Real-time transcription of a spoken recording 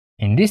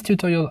In this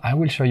tutorial, I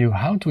will show you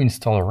how to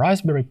install a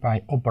Raspberry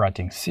Pi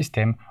operating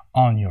system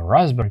on your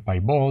Raspberry Pi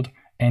board,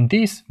 and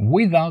this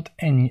without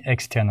any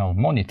external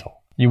monitor.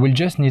 You will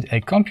just need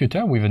a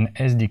computer with an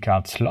SD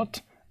card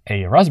slot,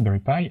 a Raspberry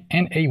Pi,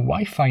 and a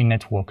Wi-Fi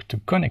network to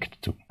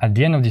connect to. At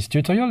the end of this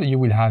tutorial, you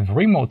will have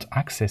remote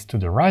access to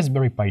the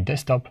Raspberry Pi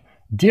desktop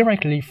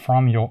directly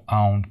from your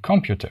own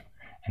computer.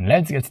 And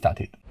let's get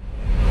started.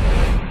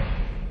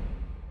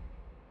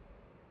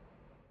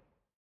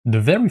 The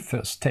very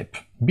first step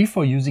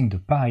before using the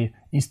Pi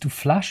is to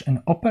flash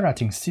an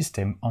operating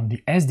system on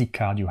the SD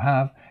card you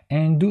have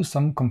and do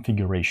some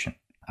configuration.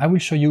 I will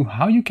show you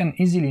how you can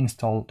easily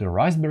install the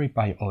Raspberry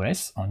Pi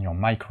OS on your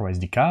micro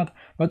SD card,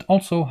 but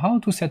also how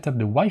to set up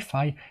the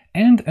Wi-Fi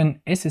and an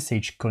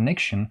SSH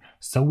connection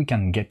so we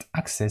can get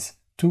access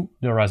to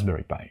the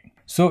Raspberry Pi.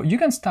 So you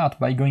can start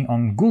by going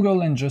on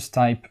Google and just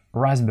type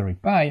Raspberry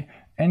Pi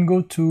and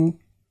go to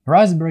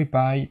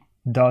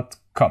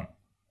raspberrypi.com.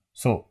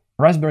 So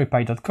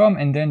raspberrypi.com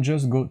and then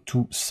just go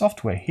to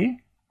software here.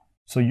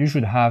 So you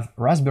should have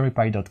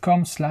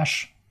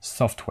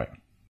raspberrypi.com/software.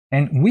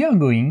 And we are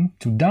going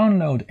to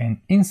download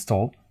and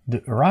install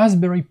the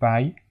Raspberry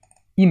Pi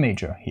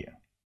imager here.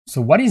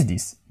 So what is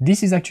this?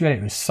 This is actually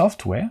a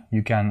software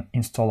you can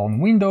install on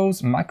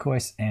Windows,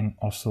 macOS and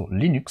also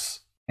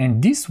Linux.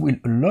 And this will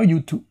allow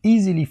you to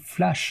easily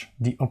flash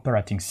the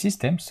operating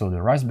system, so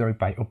the Raspberry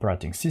Pi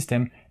operating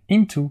system,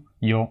 into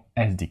your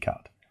SD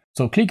card.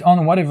 So click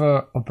on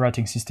whatever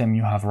operating system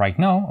you have right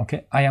now.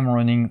 Okay, I am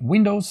running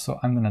Windows, so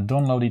I'm gonna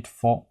download it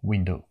for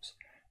Windows.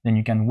 Then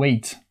you can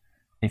wait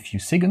a few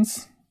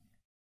seconds.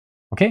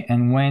 Okay,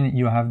 and when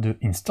you have the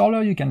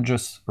installer, you can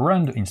just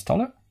run the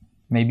installer.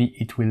 Maybe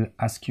it will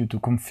ask you to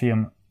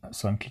confirm,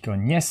 so I'm clicking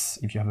on yes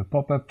if you have a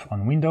pop-up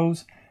on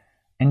Windows.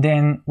 And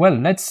then, well,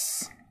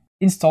 let's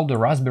install the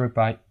Raspberry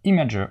Pi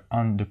imager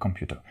on the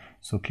computer.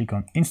 So click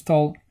on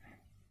install,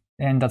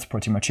 and that's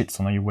pretty much it.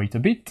 So now you wait a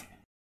bit.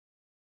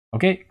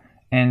 Okay,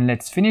 and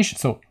let's finish.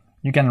 So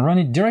you can run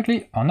it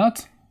directly or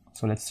not.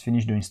 So let's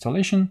finish the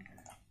installation.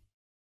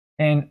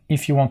 And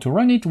if you want to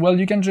run it, well,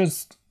 you can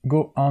just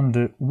go on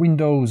the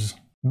Windows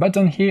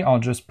button here or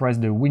just press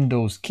the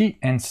Windows key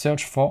and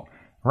search for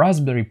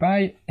Raspberry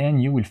Pi,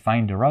 and you will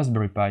find the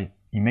Raspberry Pi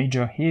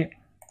imager here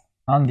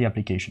on the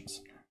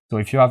applications. So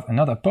if you have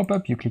another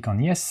pop-up, you click on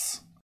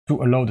yes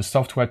to allow the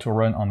software to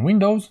run on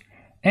Windows,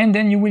 and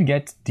then you will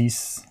get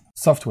this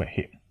software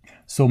here.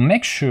 So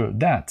make sure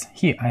that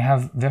here I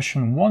have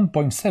version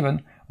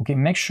 1.7. Okay,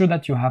 make sure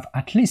that you have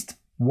at least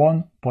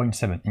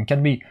 1.7. It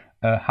can be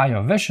a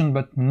higher version,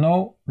 but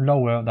no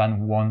lower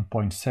than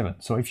 1.7.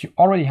 So if you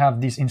already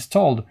have this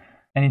installed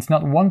and it's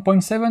not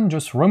 1.7,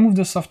 just remove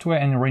the software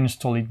and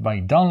reinstall it by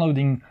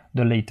downloading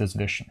the latest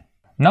version.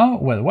 Now,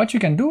 well, what you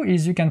can do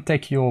is you can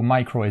take your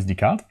micro SD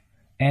card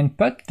and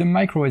put the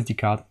micro SD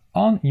card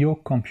on your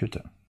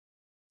computer.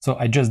 So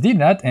I just did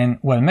that, and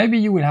well, maybe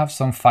you will have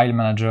some file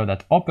manager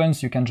that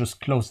opens. You can just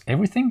close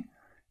everything,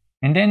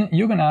 and then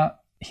you're gonna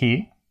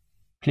here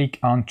click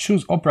on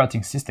choose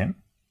operating system,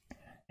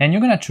 and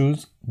you're gonna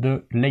choose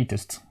the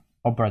latest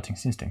operating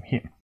system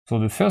here. So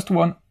the first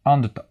one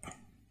on the top.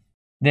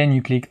 Then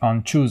you click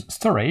on choose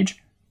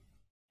storage,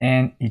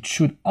 and it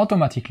should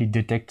automatically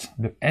detect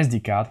the SD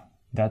card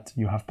that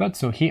you have put.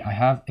 So here I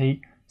have a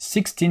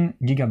 16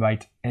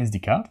 GB SD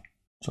card.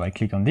 So I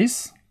click on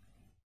this,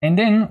 and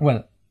then,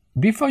 well,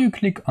 before you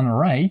click on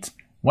write,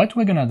 what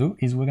we're gonna do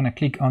is we're gonna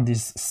click on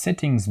this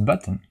settings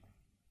button,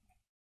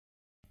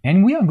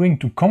 and we are going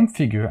to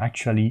configure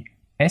actually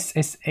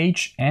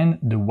SSH and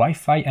the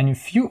Wi-Fi and a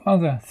few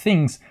other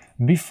things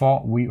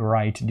before we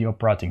write the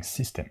operating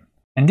system.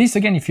 And this,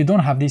 again, if you don't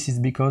have this, is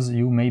because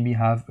you maybe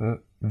have a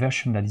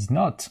version that is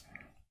not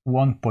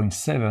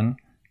 1.7.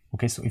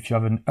 Okay, so if you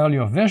have an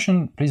earlier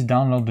version, please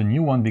download the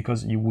new one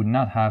because you would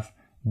not have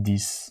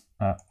this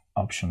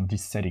option,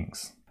 these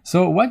settings.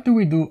 So what do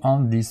we do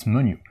on this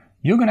menu?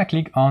 You're gonna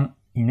click on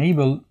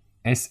enable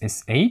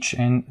SSH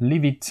and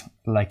leave it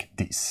like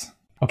this.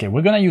 Okay,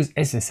 we're gonna use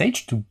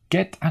SSH to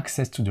get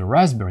access to the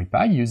Raspberry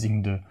Pi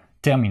using the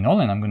terminal,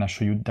 and I'm gonna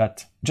show you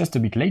that just a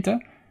bit later.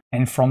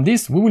 And from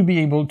this, we will be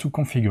able to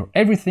configure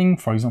everything,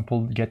 for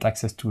example, get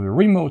access to a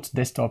remote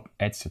desktop,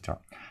 etc.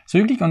 So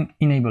you click on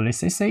enable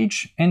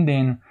SSH, and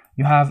then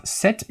you have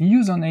set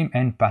username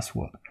and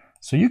password.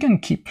 So you can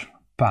keep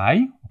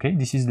Pi, okay,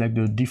 this is like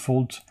the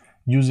default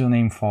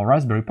username for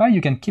Raspberry Pi.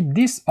 You can keep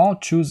this or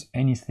choose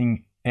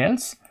anything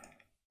else,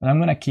 but I'm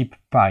gonna keep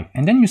Pi,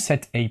 and then you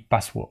set a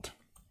password.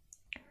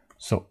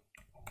 So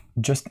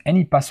just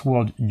any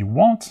password you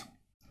want.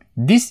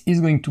 This is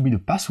going to be the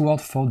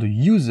password for the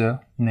user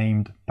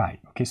named Pi.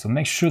 Okay, so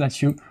make sure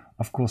that you,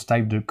 of course,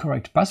 type the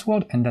correct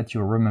password and that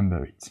you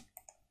remember it.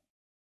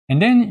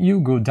 And then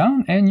you go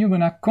down and you're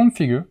gonna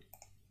configure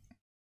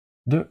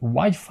the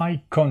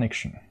Wi-Fi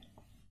connection.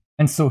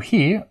 And so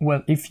here,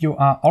 well, if you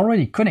are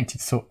already connected,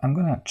 so I'm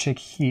gonna check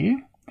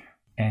here,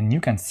 and you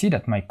can see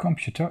that my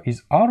computer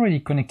is already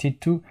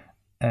connected to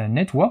a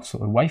network, so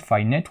a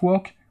Wi-Fi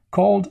network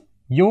called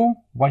your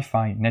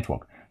Wi-Fi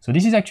network. So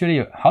this is actually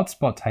a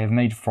hotspot I have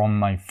made from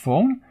my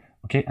phone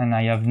okay, and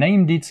I have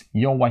named it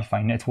your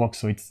Wi-Fi network,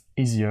 so it's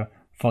easier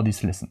for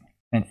this lesson.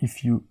 And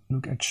if you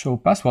look at show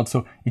password,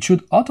 so it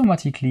should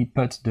automatically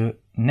put the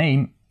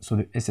name, so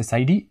the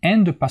SSID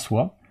and the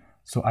password.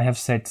 So I have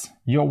set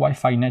your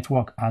Wi-Fi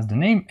network as the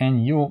name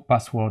and your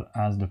password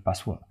as the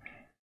password.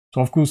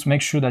 So of course,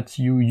 make sure that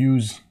you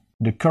use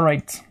the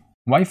correct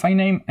Wi-Fi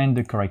name and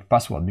the correct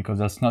password, because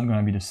that's not going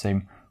to be the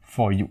same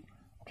for you.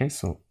 Okay,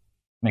 so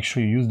make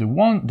sure you use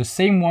the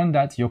same one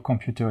that your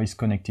computer is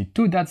connected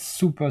to. That's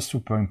super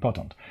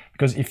important,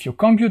 because if your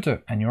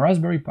computer and your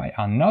Raspberry Pi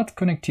are not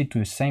connected to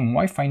the same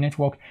Wi-Fi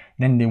network,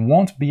 then they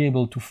won't be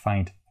able to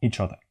find each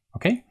other.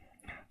 Okay,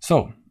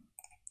 so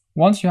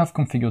once you have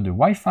configured the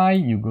Wi-Fi,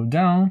 you go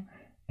down,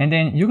 and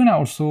then you're gonna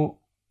also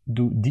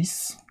do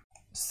this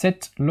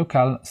set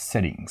local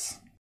settings.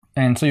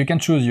 And so you can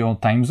choose your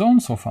time zone.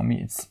 So for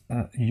me, it's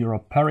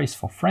Europe, Paris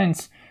for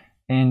France,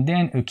 and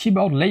then a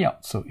keyboard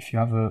layout. So if you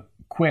have a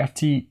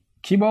QWERTY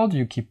keyboard,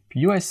 you keep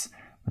US,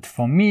 but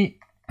for me,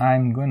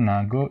 I'm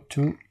gonna go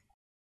to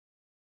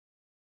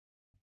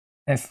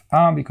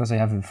FR because I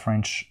have a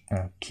French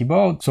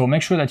keyboard. So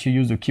make sure that you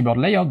use the keyboard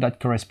layout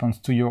that corresponds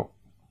to your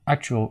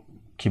actual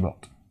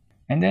keyboard.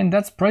 And then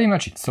that's pretty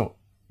much it. So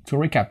to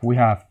recap, we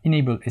have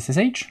enable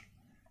SSH,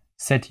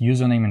 set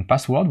username and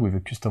password with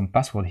a custom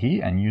password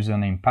here and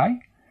username Pi,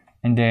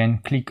 and then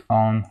click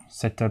on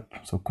setup,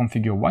 so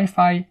configure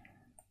Wi-Fi,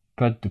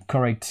 put the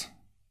correct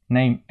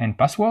name and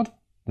password,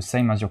 the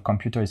same as your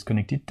computer is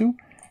connected to,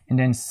 and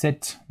then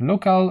set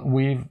local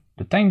with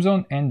the time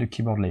zone and the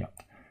keyboard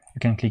layout. You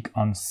can click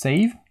on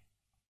save,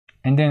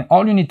 and then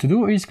all you need to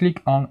do is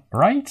click on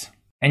write,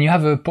 and you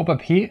have a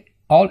pop-up here.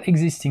 All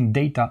existing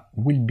data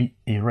will be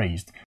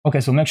erased. Okay,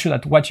 so make sure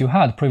that what you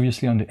had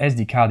previously on the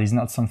SD card is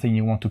not something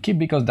you want to keep,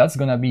 because that's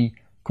gonna be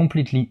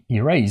completely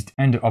erased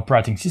and the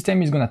operating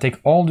system is gonna take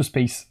all the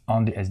space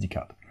on the SD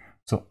card.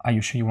 So are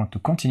you sure you want to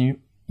continue?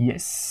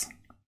 Yes.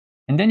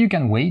 And then you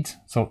can wait.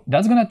 So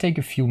that's gonna take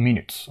a few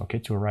minutes, okay,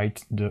 to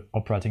write the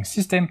operating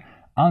system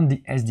on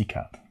the SD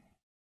card.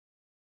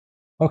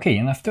 Okay,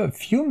 and after a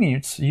few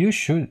minutes, you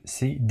should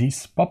see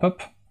this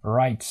pop-up,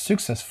 write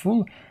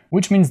successful,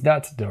 which means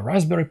that the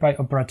Raspberry Pi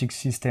operating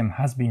system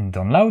has been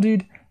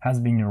downloaded, has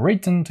been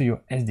written to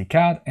your SD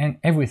card, and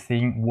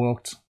everything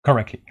worked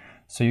correctly.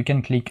 So you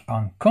can click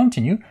on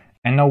continue,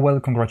 and now, well,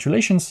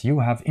 congratulations, you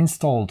have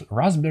installed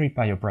Raspberry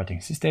Pi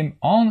operating system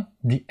on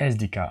the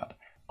SD card.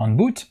 On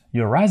boot,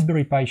 your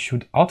Raspberry Pi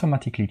should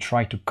automatically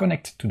try to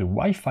connect to the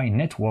Wi-Fi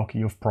network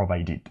you've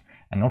provided.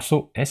 And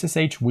also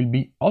SSH will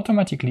be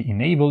automatically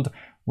enabled,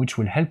 which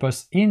will help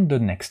us in the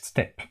next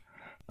step.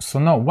 So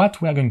now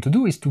what we are going to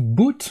do is to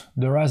boot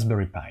the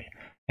Raspberry Pi.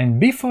 And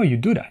before you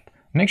do that,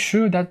 make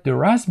sure that the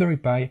Raspberry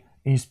Pi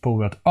is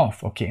powered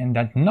off, okay, and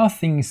that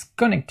nothing is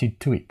connected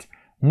to it.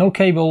 No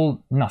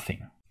cable,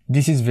 nothing.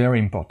 This is very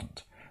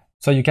important.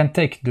 So you can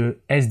take the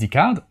SD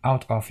card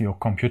out of your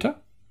computer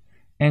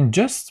and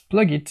just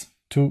plug it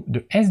to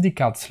the SD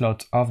card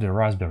slot of the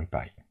Raspberry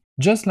Pi,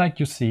 just like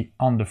you see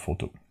on the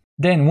photo.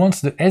 Then once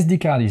the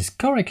SD card is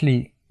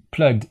correctly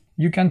plugged,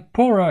 you can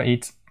power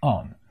it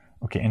on.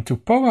 Okay, and to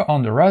power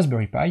on the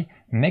Raspberry Pi,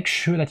 make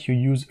sure that you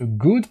use a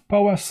good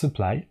power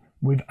supply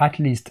with at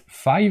least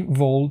 5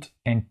 volt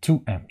and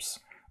 2 amps.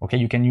 Okay,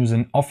 you can use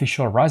an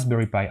official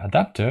Raspberry Pi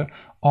adapter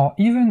or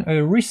even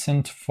a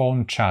recent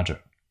phone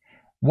charger.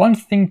 One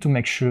thing to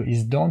make sure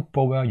is don't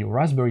power your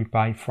Raspberry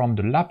Pi from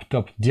the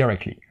laptop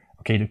directly.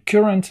 Okay, the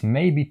current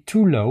may be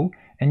too low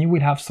and you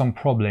will have some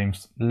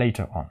problems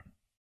later on.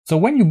 So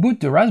when you boot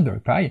the Raspberry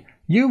Pi,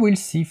 you will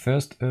see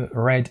first a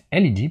red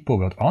LED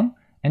powered on,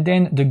 and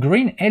then the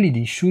green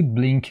LED should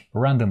blink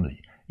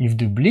randomly. If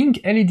the blink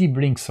LED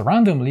blinks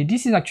randomly,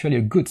 this is actually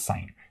a good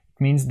sign.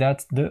 It means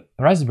that the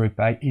Raspberry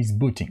Pi is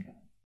booting.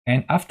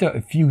 And after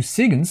a few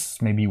seconds,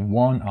 maybe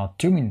 1 or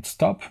 2 minutes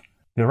stop,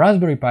 the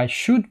Raspberry Pi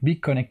should be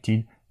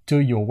connected to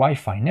your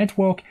Wi-Fi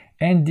network,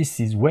 and this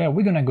is where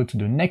we're gonna go to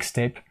the next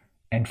step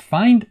and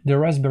find the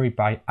Raspberry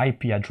Pi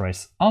IP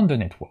address on the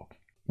network.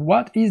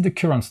 What is the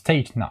current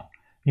state now?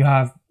 You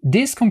have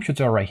this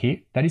computer right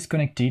here that is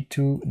connected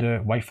to the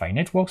Wi-Fi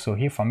network. So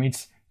here for me,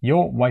 it's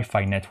your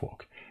Wi-Fi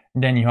network.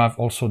 Then you have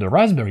also the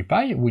Raspberry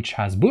Pi, which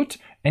has boot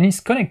and is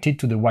connected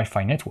to the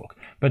Wi-Fi network.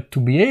 But to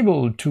be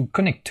able to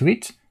connect to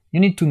it, you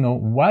need to know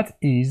what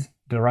is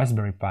the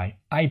Raspberry Pi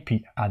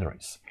IP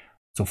address.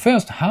 So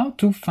first, how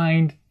to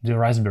find the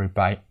Raspberry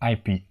Pi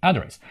IP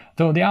address.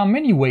 So there are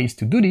many ways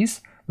to do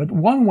this, but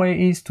one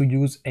way is to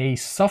use a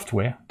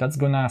software that's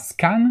gonna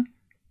scan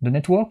the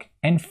network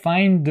and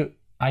find the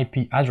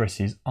IP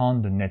addresses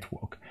on the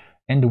network.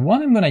 And the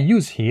one I'm gonna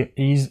use here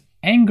is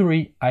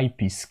Angry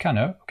IP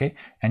Scanner, okay?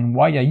 And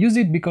why I use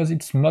it? Because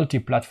it's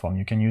multi-platform.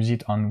 You can use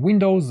it on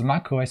Windows,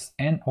 macOS,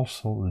 and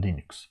also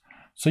Linux.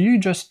 So you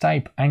just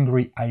type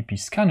Angry IP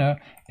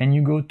Scanner and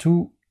you go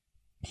to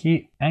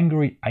here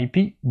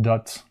angryip.org.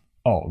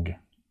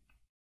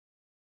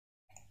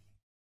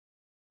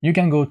 You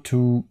can go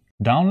to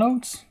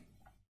Downloads,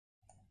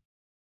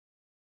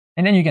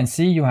 and then you can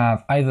see you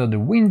have either the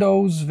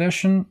Windows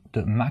version,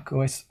 the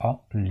macOS,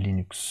 or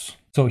Linux.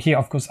 So here,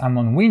 of course, I'm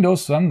on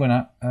Windows, so I'm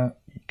gonna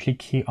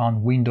click here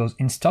on Windows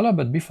Installer,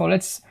 but before,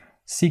 let's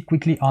see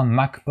quickly on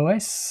Mac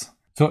OS.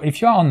 So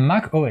if you are on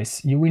Mac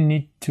OS, you will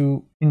need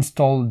to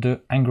install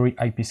the Angry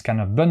IP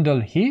Scanner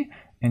bundle here,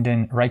 and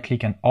then right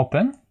click and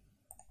open.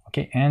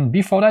 Okay, and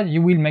before that,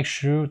 you will make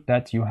sure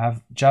that you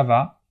have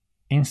Java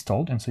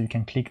installed, and so you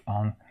can click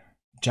on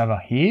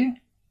Java here.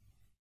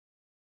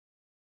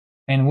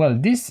 And well,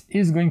 this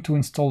is going to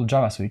install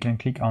Java, so you can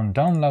click on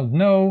download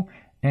now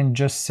and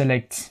just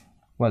select,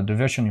 well, the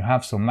version you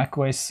have, so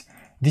macOS.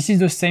 This is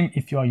the same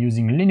if you are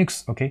using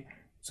Linux, okay?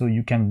 So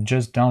you can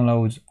just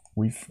download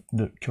with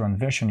the current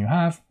version you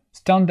have,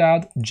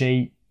 standard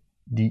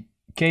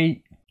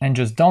JDK, and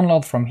just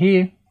download from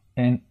here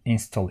and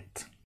install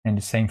it. And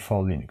the same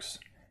for Linux.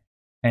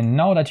 And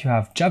now that you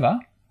have Java,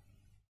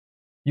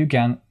 you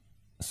can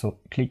so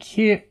click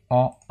here,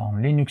 or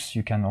on Linux,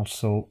 you can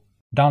also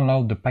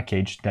download the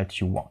package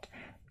that you want.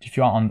 If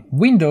you are on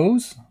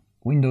Windows,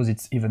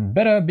 it's even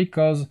better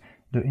because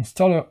the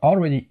installer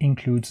already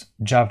includes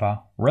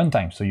Java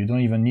runtime, so you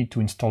don't even need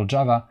to install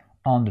Java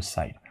on the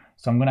side.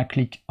 So I'm gonna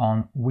click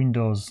on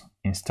Windows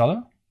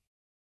Installer,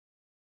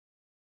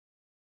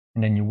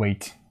 and then you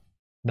wait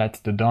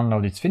that the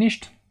download is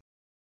finished,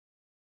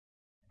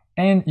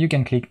 and you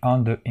can click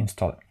on the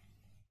installer.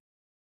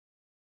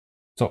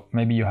 So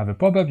maybe you have a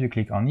pop-up, you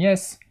click on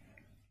yes,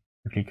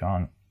 you click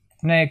on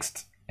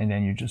next, and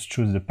then you just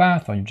choose the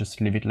path, or you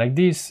just leave it like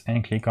this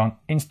and click on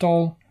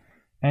install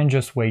and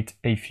just wait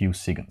a few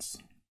seconds.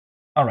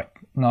 All right,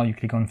 now you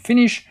click on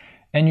finish,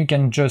 and you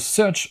can just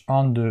search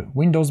on the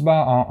Windows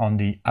bar or on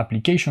the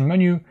application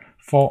menu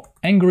for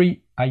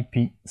Angry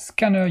IP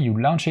Scanner.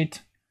 You launch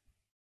it,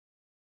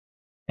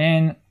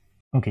 and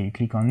okay, you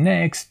click on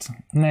next,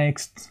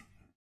 next,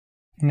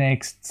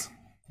 next,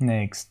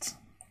 next,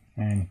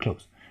 and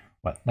close.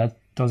 Well, that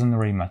doesn't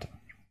really matter.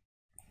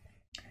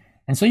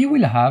 And so you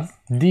will have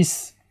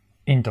this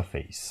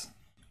interface.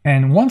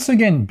 And once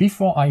again,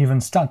 before I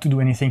even start to do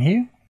anything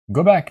here,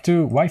 go back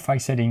to Wi-Fi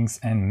settings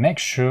and make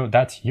sure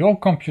that your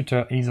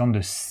computer is on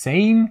the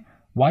same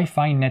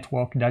Wi-Fi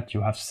network that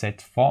you have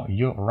set for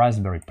your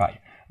Raspberry Pi.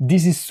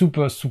 This is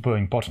super, super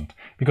important,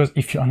 because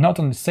if you're not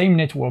on the same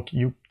network,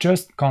 you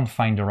just can't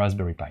find the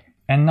Raspberry Pi.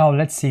 And now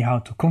let's see how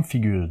to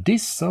configure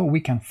this so we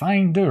can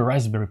find the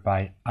Raspberry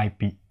Pi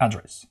IP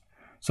address.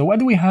 So what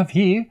do we have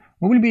here?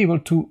 We will be able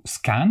to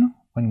scan,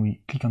 when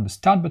we click on the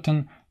start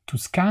button, to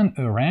scan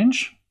a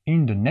range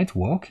in the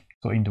network,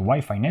 so in the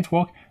Wi-Fi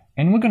network,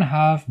 and we're going to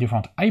have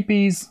different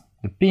IPs,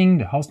 the ping,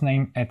 the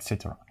hostname,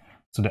 etc.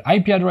 So the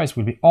IP address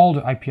will be all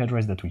the IP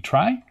address that we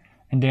try,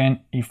 and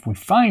then if we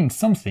find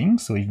something,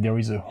 so if there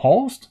is a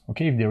host,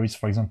 okay, if there is,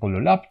 for example,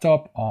 a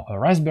laptop or a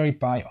Raspberry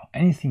Pi or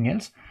anything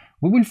else,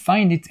 we will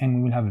find it and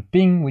we will have a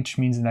ping, which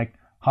means like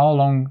how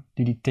long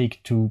did it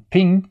take to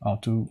ping or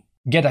to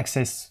get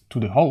access to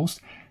the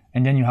host.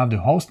 And then you have the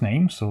host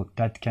name, so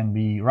that can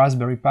be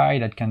Raspberry Pi,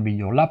 that can be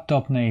your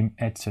laptop name,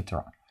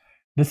 etc.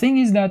 The thing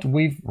is that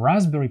with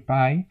Raspberry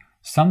Pi,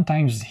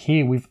 sometimes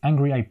here with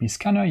Angry IP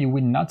Scanner, you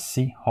will not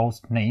see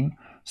host name.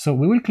 So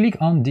we will click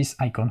on this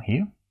icon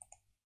here,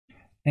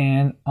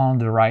 and on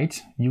the right,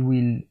 you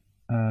will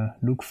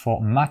look for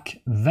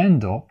Mac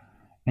vendor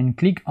and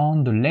click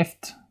on the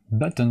left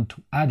button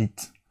to add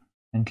it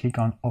and click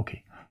on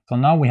OK. So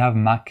now we have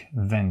Mac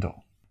vendor.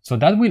 So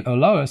that will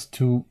allow us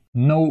to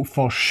know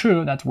for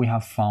sure that we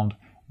have found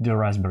the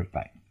Raspberry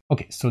Pi.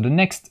 Okay, so the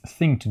next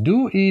thing to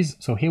do is,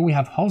 so here we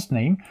have host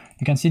name.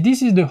 You can see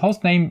this is the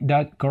host name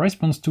that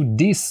corresponds to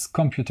this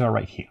computer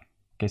right here.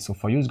 Okay, so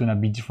for you it's gonna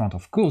be different,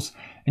 of course.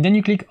 And then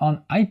you click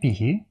on IP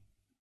here.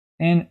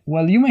 And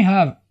well, you may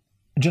have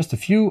just a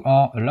few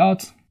or a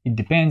lot. It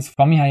depends.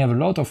 For me, I have a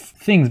lot of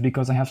things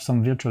because I have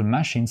some virtual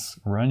machines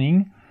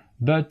running,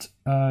 but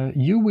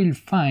you will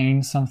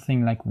find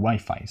something like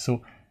Wi-Fi.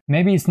 So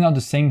maybe it's not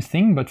the same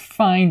thing, but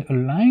find a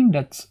line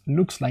that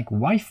looks like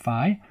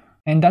Wi-Fi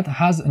and that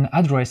has an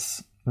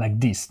address like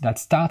this, that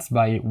starts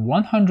by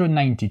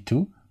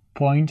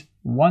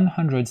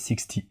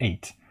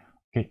 192.168.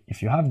 Okay,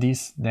 if you have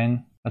this,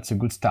 then that's a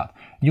good start.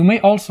 You may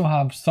also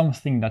have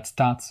something that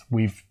starts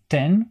with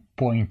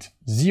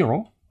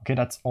 10.0. Okay,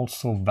 that's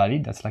also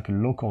valid. That's like a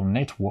local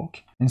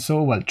network. And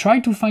so, well, try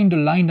to find the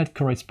line that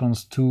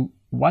corresponds to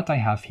what I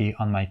have here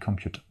on my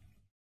computer.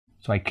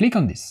 So I click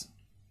on this.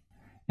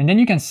 And then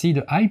you can see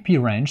the IP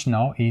range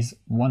now is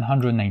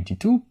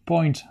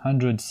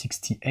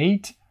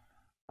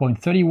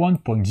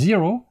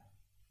 192.168.31.0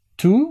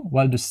 to,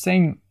 well, the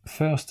same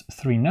first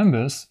three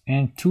numbers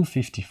and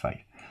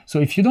 255.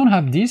 So if you don't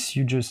have this,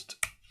 you just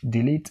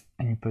delete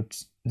and you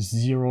put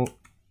 0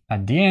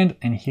 at the end,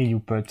 and here you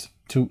put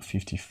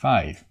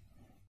 255.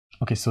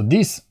 Okay, so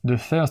this, the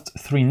first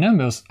three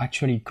numbers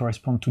actually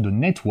correspond to the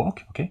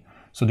network, okay?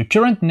 So the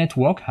current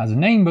network has a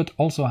name, but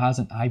also has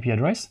an IP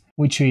address,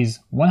 which is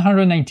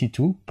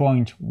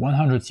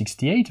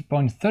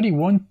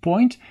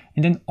 192.168.31.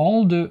 And then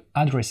all the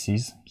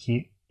addresses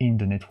here in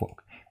the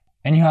network.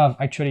 And you have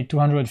actually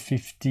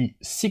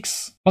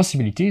 256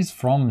 possibilities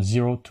from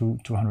 0 to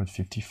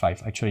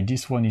 255. Actually,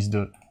 this one is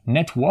the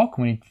network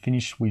when it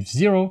finishes with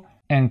 0,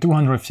 And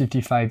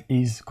 255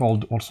 is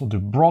called also the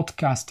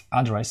broadcast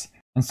address.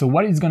 And so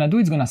what it's going to do,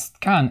 it's going to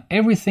scan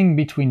everything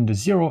between the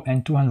 0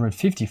 and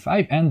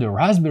 255, and the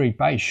Raspberry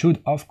Pi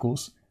should, of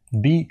course,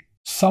 be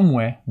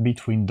somewhere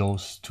between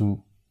those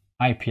two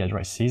IP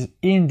addresses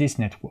in this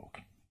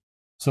network.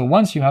 So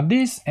once you have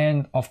this,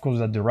 and of course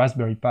that the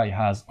Raspberry Pi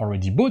has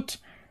already boot,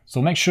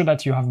 so make sure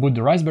that you have boot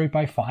the Raspberry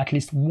Pi for at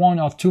least 1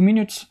 or 2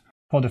 minutes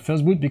for the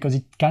first boot, because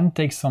it can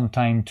take some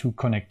time to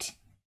connect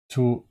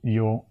to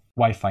your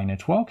Wi-Fi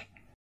network.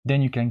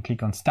 Then you can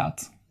click on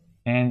Start,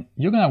 and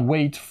you're gonna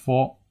wait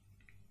for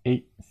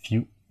a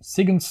few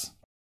seconds.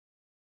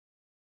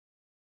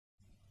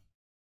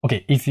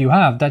 Okay, if you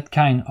have that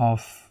kind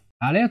of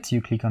alert,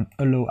 you click on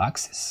Allow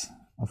Access,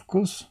 of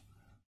course.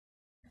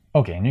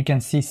 Okay, and you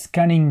can see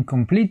scanning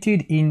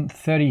completed in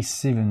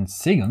 37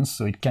 seconds,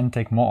 so it can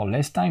take more or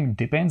less time, it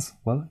depends.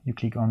 Well, you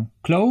click on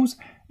Close,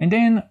 and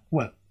then,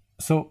 well,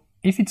 so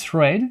if it's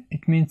red,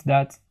 it means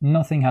that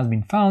nothing has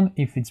been found.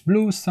 If it's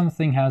blue,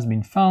 something has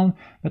been found.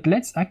 But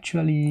let's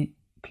actually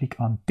click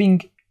on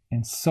Ping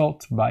and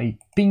sort by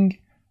ping.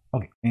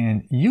 Okay,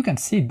 and you can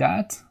see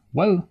that,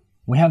 well,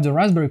 we have the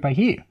Raspberry Pi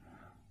here.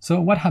 So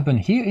what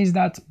happened here is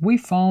that we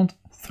found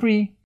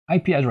 3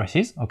 IP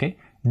addresses, okay?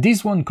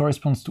 This one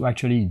corresponds to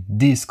actually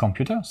this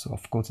computer, so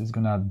of course it's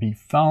gonna be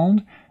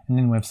found. And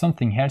then we have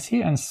something else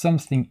here and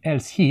something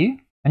else here.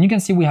 And you can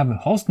see we have a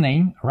host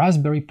name,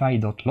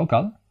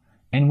 raspberrypi.local,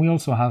 and we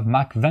also have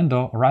Mac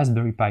vendor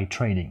Raspberry Pi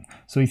trading.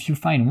 So if you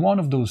find one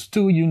of those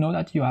two, you know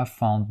that you have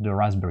found the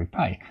Raspberry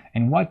Pi.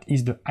 And what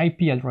is the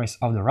IP address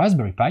of the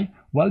Raspberry Pi?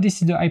 Well,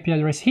 this is the IP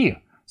address here.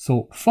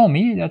 So for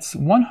me, that's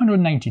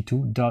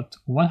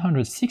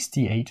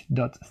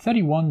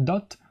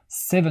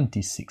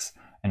 192.168.31.76.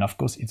 And of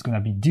course, it's going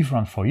to be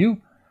different for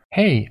you.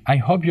 Hey, I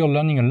hope you're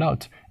learning a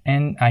lot,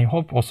 and I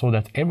hope also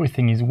that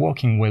everything is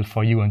working well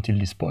for you until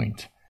this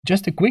point.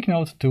 Just a quick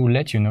note to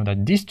let you know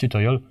that this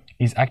tutorial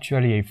is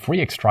actually a free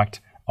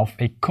extract of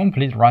a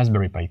complete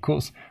Raspberry Pi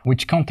course,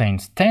 which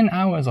contains 10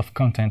 hours of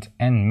content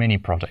and many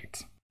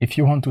projects. If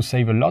you want to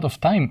save a lot of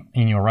time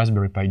in your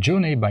Raspberry Pi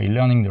journey by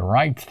learning the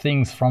right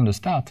things from the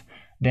start,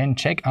 then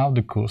check out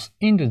the course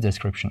in the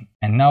description.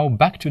 And now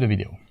back to the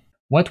video.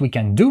 What we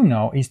can do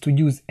now is to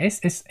use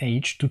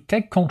SSH to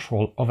take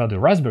control over the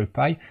Raspberry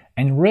Pi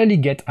and really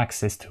get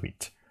access to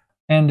it.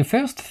 And the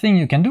first thing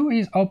you can do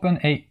is open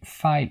a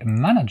file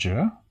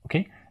manager,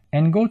 okay,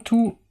 and go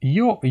to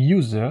your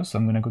users. So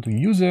I'm going to go to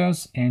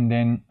users and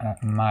then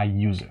my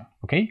user,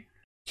 okay.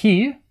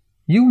 Here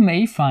you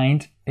may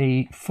find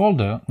a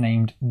folder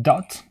named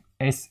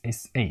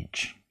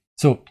 .ssh.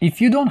 So if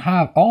you don't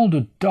have all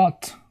the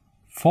dot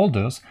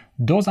folders,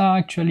 those are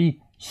actually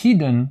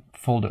hidden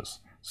folders.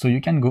 So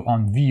you can go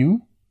on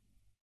View,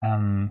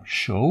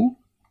 Show,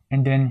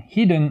 and then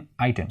Hidden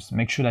Items.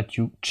 Make sure that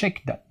you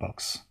check that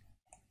box.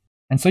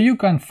 And so you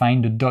can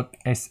find the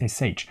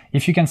 .ssh.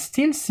 If you can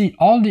still see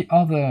all the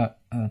other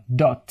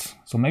dot,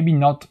 so maybe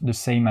not the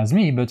same as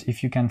me, but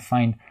if you can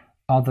find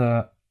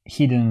other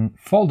hidden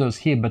folders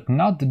here, but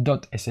not the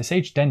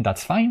 .ssh, then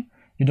that's fine.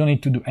 You don't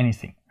need to do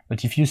anything.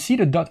 But if you see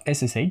the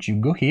 .ssh, you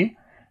go here,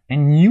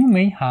 and you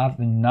may have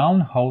a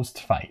known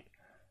host file.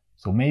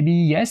 So maybe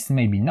yes,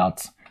 maybe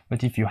not.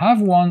 But if you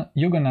have one,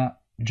 you're gonna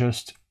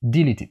just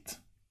delete it.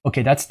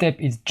 Okay, that step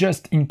is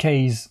just in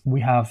case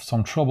we have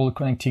some trouble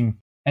connecting.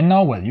 And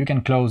now, well, you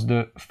can close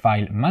the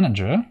file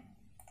manager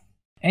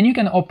and you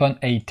can open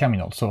a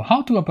terminal. So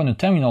how to open a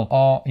terminal,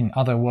 or in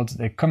other words,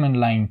 the command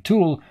line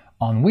tool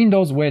on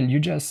Windows? Well,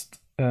 you just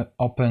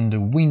open the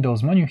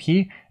Windows menu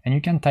here and you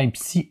can type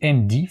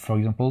CMD, for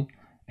example,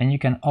 and you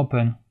can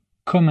open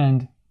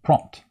command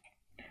prompt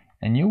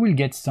and you will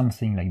get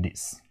something like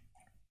this.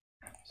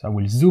 So I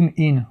will zoom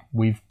in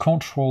with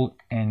Control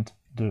and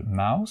the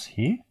mouse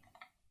here.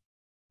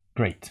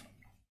 Great.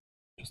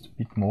 Just a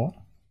bit more.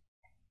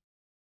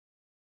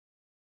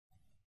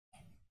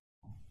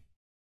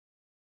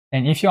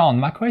 And if you are on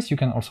macOS, you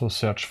can also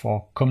search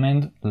for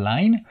command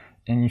line.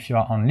 And if you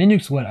are on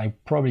Linux, well, I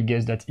probably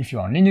guess that if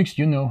you're on Linux,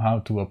 you know how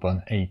to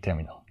open a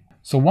terminal.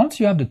 So once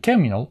you have the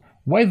terminal,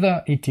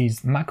 whether it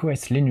is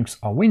macOS, Linux,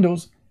 or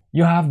Windows,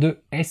 you have the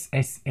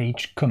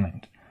SSH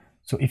command.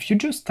 So if you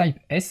just type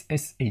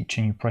SSH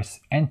and you press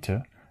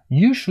enter,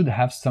 you should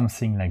have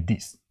something like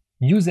this.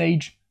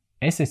 Usage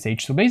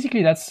SSH. So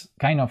basically that's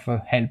kind of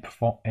a help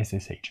for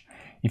SSH.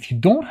 If you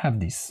don't have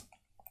this,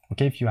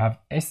 okay, if you have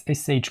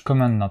SSH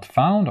command not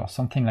found or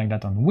something like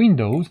that on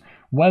Windows,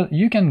 well,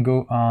 you can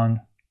go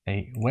on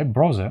a web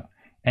browser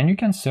and you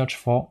can search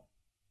for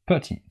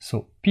Putty.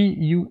 So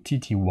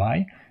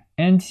P-U-T-T-Y,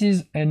 and this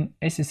is an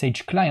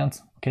SSH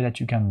client, okay, that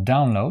you can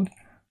download.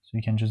 So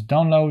you can just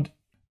download.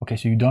 Okay,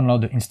 so you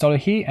download the installer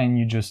here and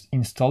you just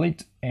install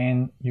it,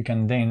 and you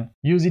can then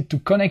use it to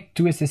connect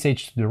to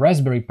SSH to the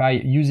Raspberry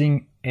Pi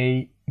using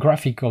a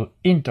graphical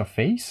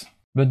interface.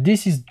 But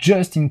this is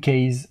just in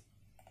case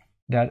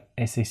that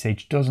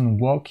SSH doesn't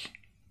work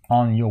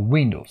on your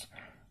Windows.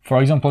 For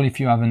example, if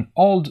you have an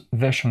old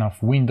version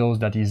of Windows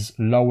that is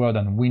lower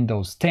than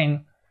Windows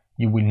 10,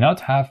 you will not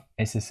have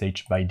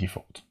SSH by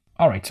default.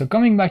 Alright, so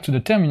coming back to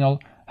the terminal,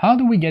 how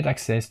do we get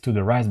access to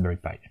the Raspberry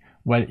Pi?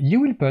 Well,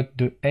 you will put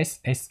the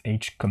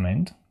SSH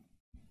command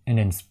and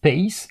then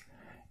space,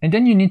 and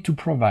then you need to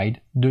provide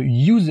the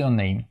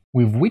username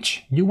with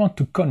which you want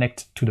to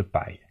connect to the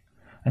Pi.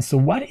 And so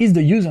what is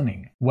the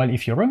username? Well,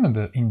 if you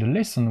remember in the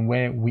lesson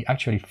where we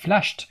actually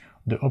flashed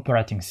the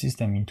operating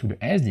system into the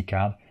SD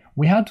card,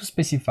 we had to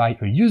specify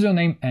a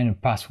username and a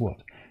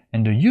password.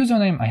 And the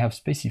username I have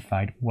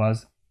specified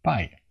was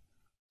Pi.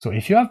 So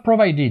if you have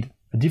provided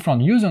a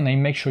different username,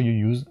 make sure you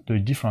use the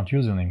different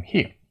username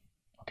here.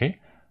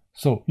 Okay,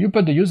 so you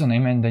put the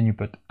username and then you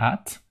put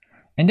 @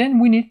 and then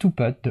we need to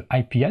put the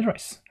IP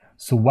address.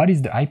 So what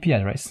is the IP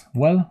address?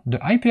 Well, the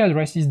IP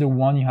address is the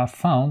one you have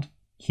found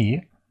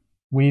here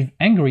with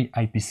Angry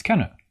IP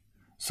Scanner.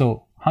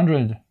 So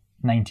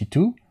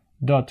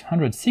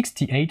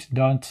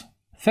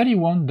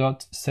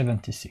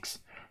 192.168.31.76.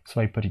 So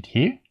I put it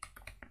here,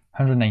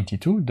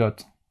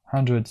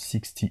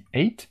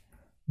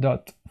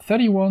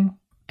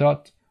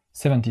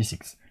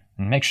 192.168.31.76.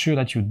 And make sure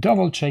that you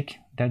double check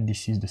that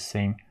this is the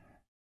same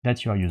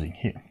that you are using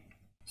here.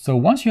 So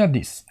once you have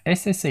this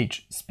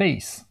SSH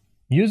space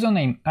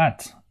username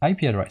 @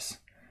 IP address,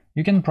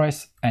 you can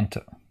press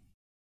enter.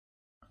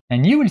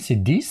 And you will see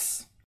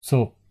this.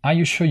 So are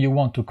you sure you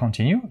want to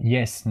continue?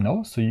 Yes,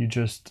 no. So you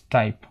just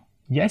type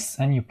yes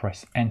and you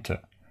press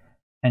enter.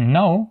 And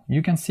now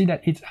you can see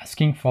that it's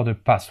asking for the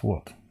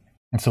password.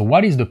 And so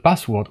what is the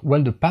password?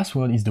 Well, the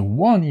password is the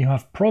one you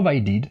have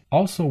provided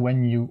also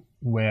when you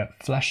were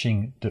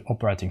flashing the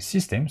operating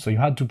system. So you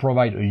had to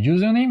provide a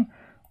username,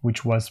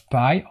 which was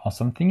Pi or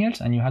something else,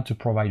 and you had to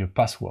provide a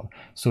password.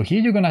 So here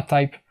you're gonna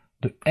type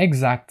the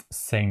exact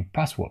same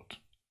password.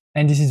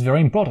 And this is very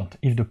important.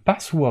 If the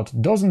password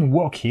doesn't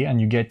work here and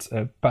you get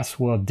a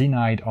password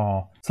denied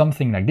or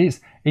something like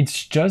this,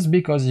 it's just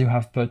because you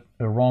have put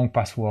a wrong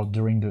password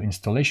during the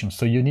installation.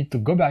 So you need to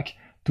go back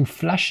to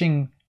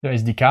flashing the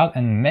SD card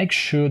and make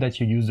sure that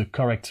you use the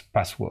correct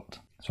password.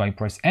 So I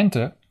press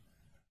enter.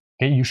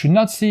 Okay, you should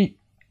not see,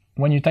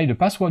 when you type the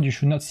password, you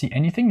should not see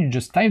anything. You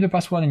just type the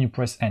password and you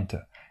press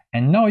enter.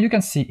 And now you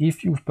can see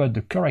if you've put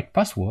the correct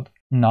password,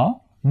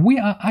 now we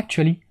are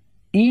actually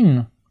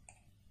in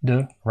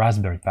the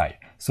Raspberry Pi.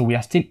 So we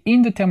are still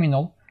in the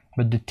terminal,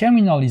 but the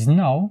terminal is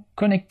now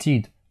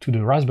connected to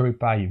the Raspberry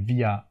Pi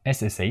via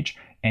SSH,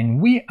 and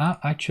we are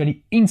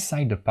actually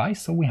inside the Pi,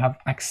 so we have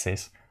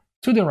access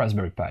to the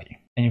Raspberry Pi.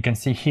 And you can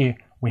see here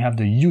we have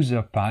the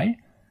user Pi,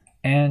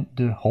 and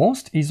the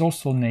host is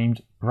also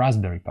named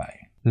Raspberry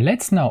Pi.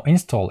 Let's now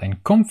install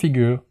and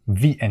configure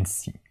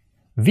VNC.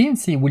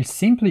 VNC will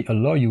simply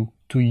allow you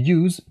to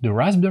use the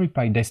Raspberry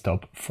Pi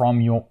desktop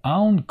from your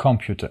own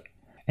computer.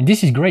 And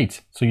this is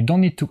great, so you don't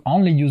need to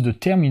only use the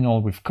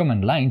terminal with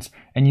command lines,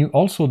 and you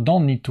also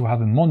don't need to have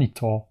a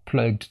monitor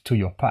plugged to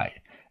your Pi.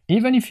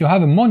 Even if you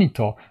have a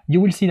monitor, you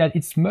will see that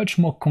it's much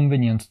more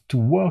convenient to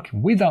work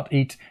without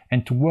it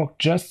and to work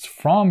just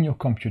from your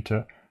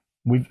computer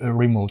with a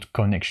remote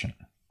connection.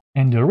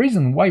 And the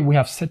reason why we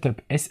have set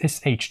up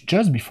SSH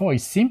just before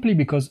is simply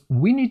because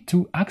we need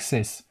to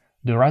access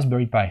the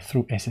Raspberry Pi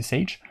through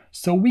SSH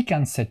so we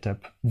can set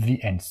up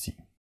VNC.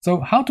 So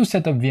how to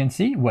set up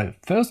VNC? Well,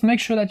 first make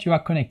sure that you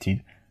are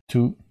connected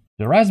to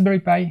the Raspberry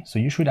Pi, so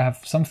you should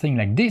have something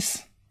like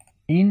this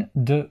in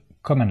the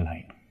command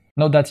line.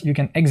 Note that you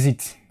can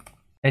exit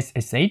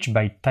SSH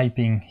by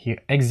typing here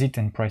exit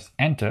and press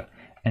enter,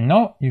 and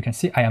now you can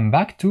see I am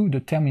back to the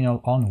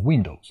terminal on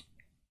Windows.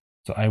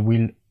 So I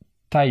will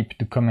type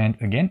the command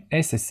again,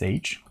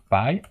 SSH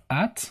pi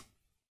at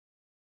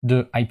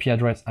the IP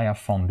address I have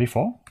found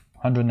before,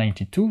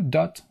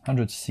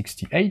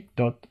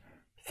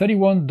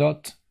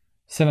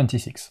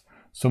 192.168.31.76.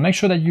 So make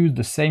sure that you use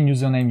the same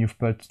username you've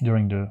put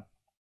during the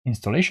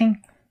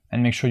installation,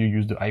 and make sure you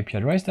use the IP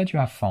address that you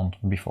have found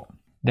before.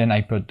 Then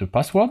I put the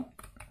password,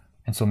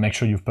 and so make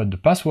sure you've put the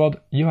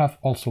password you have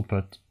also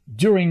put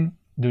during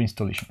the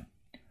installation.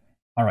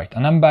 All right,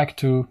 and I'm back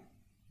to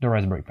the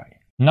Raspberry Pi.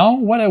 Now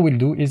what I will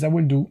do is I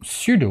will do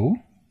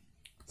sudo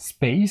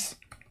space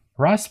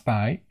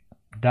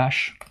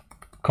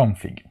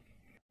raspi-config.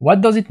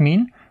 What does it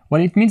mean?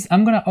 Well, it means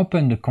I'm gonna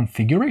open the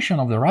configuration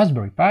of the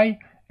Raspberry Pi,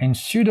 and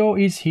sudo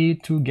is here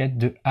to get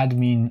the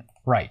admin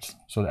rights,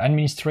 so the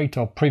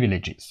administrator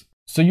privileges.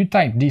 So you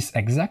type this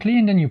exactly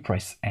and then you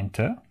press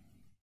enter,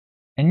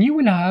 and you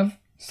will have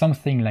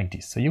something like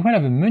this. So you will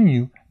have a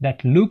menu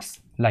that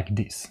looks like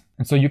this.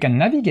 And so you can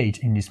navigate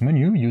in this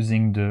menu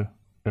using the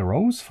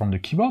arrows from the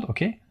keyboard,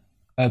 okay?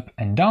 Up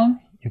and down,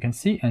 you can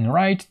see, and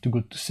right to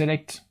go to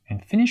select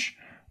and finish,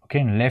 okay,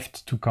 and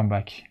left to come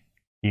back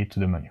here to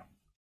the menu.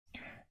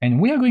 And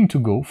we are going to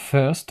go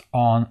first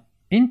on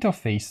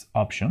interface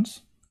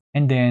options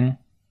and then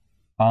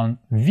on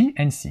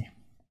VNC.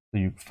 So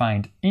you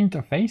find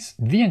interface,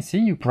 VNC,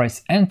 you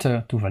press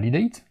enter to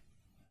validate.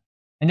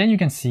 And then you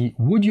can see,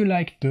 would you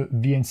like the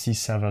VNC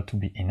server to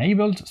be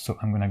enabled? So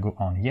I'm gonna go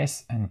on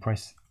yes and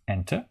press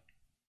enter.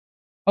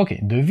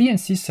 Okay, the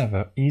VNC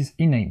server is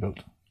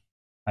enabled.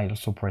 I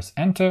also press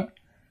enter,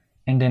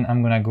 and then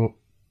I'm gonna go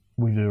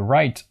with the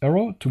right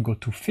arrow to go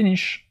to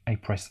finish. I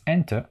press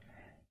enter,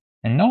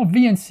 And now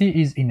VNC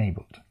is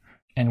enabled.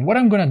 And what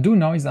I'm gonna do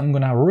now is I'm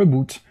gonna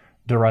reboot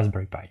the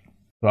Raspberry Pi.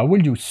 So I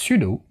will do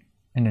sudo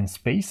and then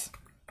space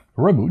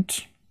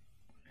reboot,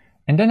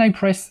 and then I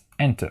press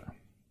enter.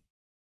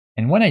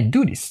 And when I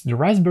do this, the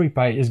Raspberry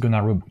Pi is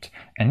gonna reboot.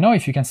 And now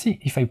if you can see,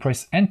 if I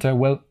press enter,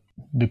 well,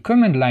 the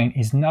command line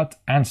is not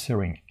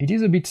answering. It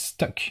is a bit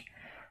stuck.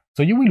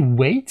 So you will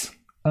wait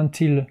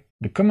until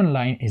the command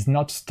line is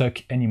not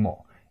stuck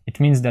anymore. It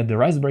means that the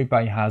Raspberry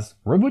Pi has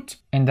reboot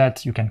and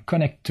that you can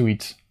connect to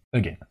it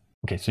again.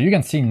 Okay, so you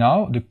can see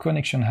now the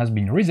connection has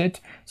been reset.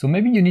 So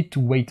maybe you need to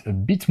wait a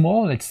bit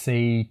more, let's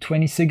say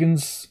 20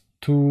 seconds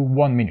to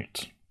 1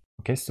 minute.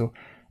 Okay, so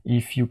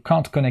if you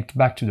can't connect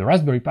back to the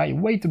Raspberry Pi,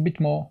 wait a bit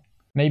more.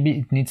 Maybe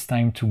it needs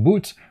time to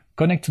boot,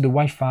 connect to the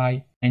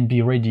Wi-Fi, and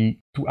be ready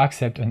to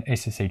accept an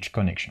SSH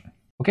connection.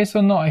 Okay,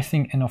 so now I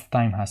think enough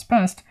time has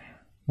passed.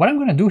 What I'm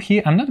gonna do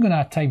here, I'm not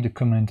gonna type the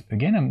command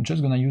again, I'm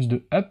just gonna use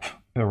the up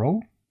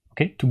arrow,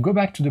 okay, to go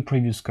back to the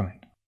previous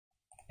command.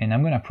 And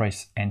I'm gonna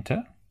press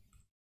enter,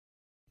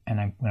 and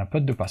I'm gonna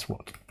put the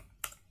password.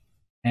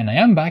 And I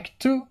am back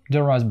to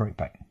the Raspberry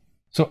Pi.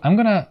 So I'm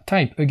gonna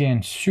type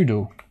again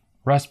sudo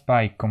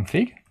raspi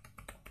config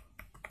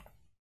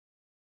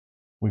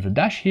with a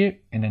dash here,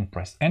 and then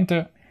press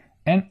enter,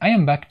 and I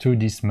am back to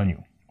this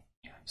menu.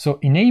 So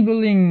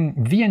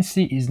enabling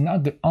VNC is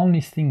not the only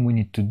thing we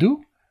need to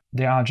do.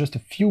 There are just a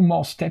few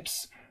more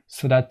steps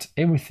so that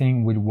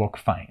everything will work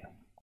fine.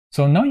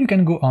 So now you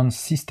can go on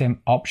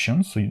system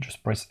options, so you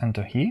just press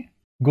enter here,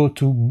 go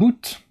to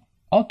boot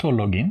auto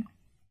login,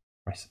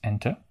 press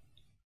enter,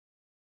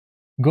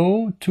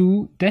 go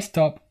to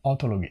desktop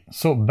auto login.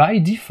 So by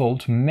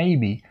default,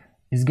 maybe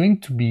it's going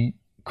to be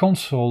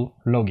console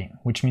login,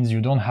 which means you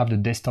don't have the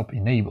desktop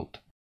enabled.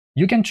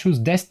 You can choose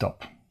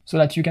desktop so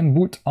that you can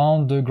boot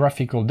on the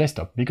graphical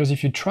desktop, because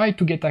if you try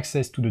to get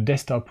access to the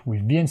desktop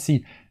with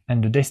VNC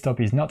and the desktop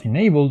is not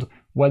enabled,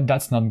 well,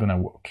 that's not gonna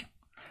work.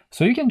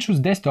 So you can choose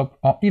desktop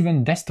or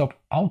even desktop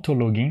auto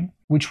login,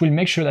 which will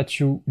make sure that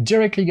you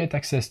directly get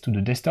access to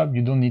the desktop.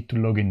 You don't need to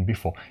log in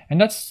before. And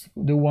that's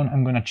the one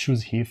I'm gonna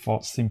choose here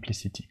for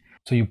simplicity.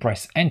 So you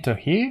press enter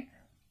here,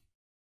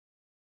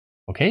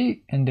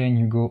 okay, and then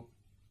you go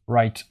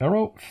right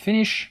arrow,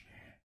 finish,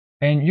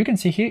 and you can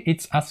see here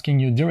it's asking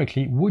you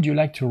directly, would you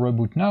like to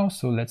reboot now?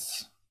 So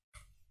let's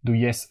do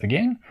yes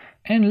again,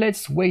 and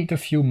let's wait a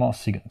few more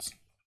seconds.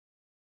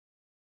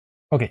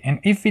 Okay, and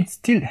if it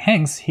still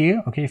hangs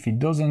here, okay, if it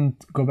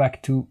doesn't go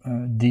back to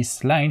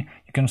this line,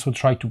 you can also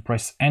try to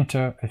press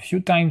enter a few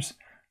times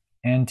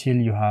until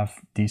you have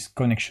this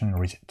connection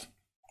reset.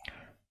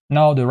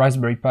 Now the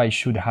Raspberry Pi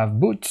should have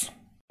boot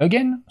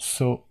again,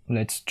 so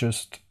let's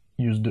just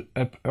use the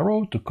up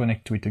arrow to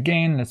connect to it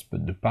again. Let's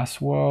put the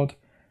password.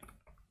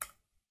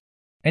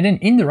 And then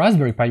in the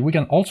Raspberry Pi, we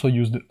can also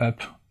use the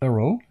up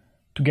arrow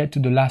to get to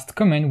the last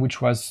command,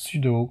 which was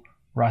sudo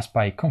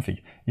raspi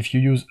config. If you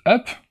use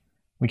up,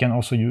 we can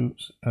also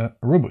use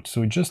reboot.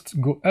 So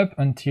just go up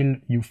until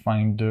you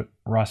find the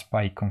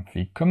raspi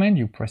config command.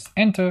 You press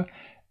enter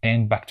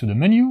and back to the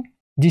menu.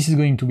 This is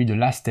going to be the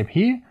last step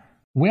here.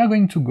 We are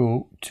going to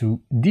go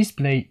to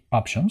display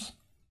options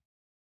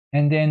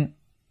and then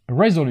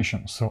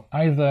resolution. So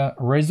either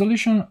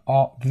resolution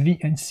or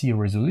VNC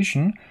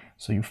resolution.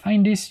 So you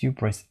find this, you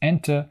press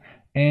enter,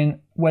 and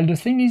well, the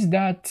thing is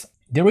that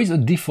there is a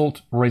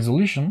default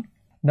resolution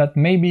that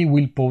maybe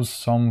will pose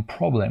some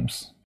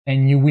problems,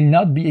 and you will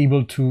not be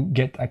able to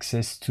get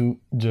access to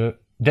the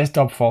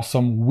desktop for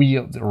some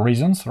weird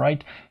reasons,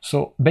 right?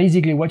 So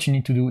basically what you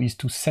need to do is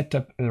to set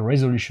up a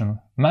resolution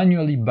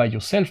manually by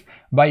yourself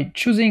by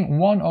choosing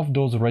one of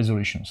those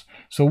resolutions.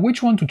 So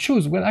which one to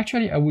choose? Well,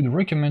 actually, I would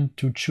recommend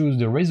to choose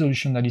the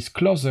resolution that is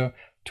closer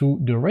to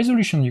the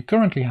resolution you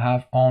currently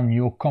have on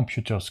your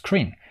computer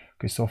screen.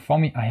 Okay, so for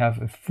me, I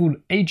have a full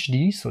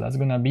HD, so that's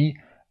gonna be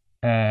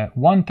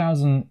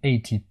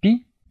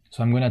 1080p.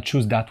 So I'm gonna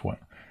choose that one.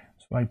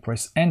 So I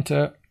press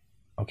enter.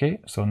 Okay,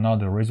 so now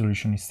the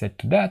resolution is set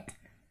to that.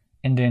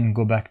 And then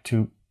go back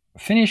to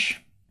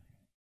finish,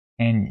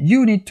 and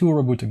you need to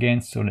reboot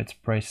again, so let's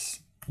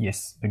press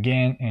yes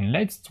again, and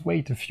let's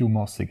wait a few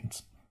more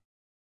seconds.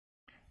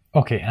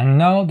 Okay, and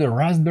now the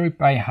Raspberry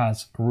Pi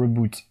has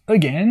reboot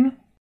again,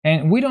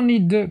 and we don't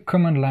need the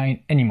command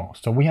line anymore.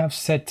 So we have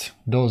set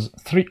those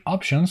three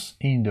options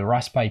in the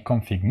raspi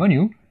config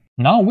menu.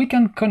 Now we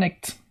can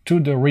connect to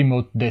the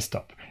remote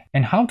desktop.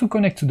 And how to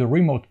connect to the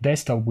remote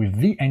desktop with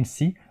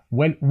VNC?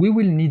 Well, we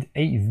will need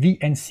a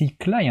VNC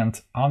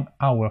client on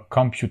our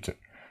computer.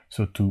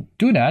 So to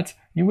do that,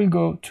 you will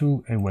go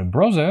to a web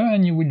browser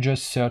and you will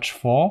just search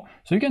for,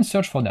 so you can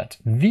search for that,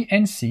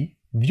 VNC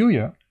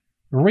viewer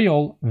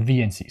real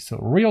VNC. So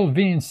real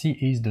VNC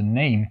is the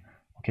name,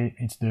 okay,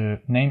 it's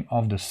the name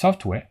of the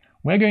software.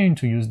 We're going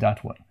to use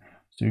that one.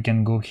 So you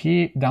can go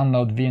here,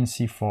 download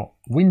VNC for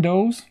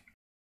Windows.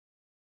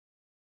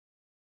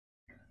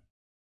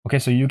 Okay,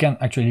 so you can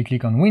actually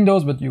click on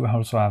Windows, but you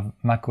also have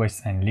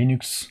macOS and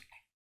Linux.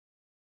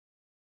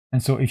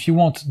 And so if you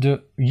want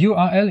the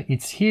URL,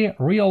 it's here,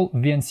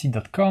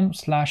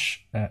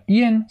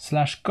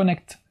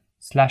 realvnc.com/en/connect/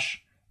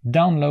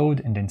 download,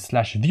 and then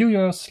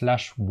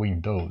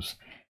 /viewer/Windows.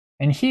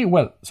 And here,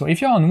 well, so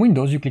if you're on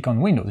Windows, you click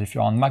on Windows. If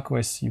you're on Mac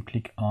OS, you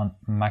click on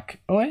Mac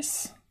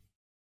OS.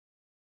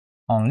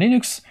 On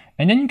Linux,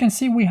 and then you can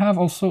see we have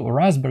also a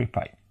Raspberry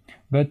Pi.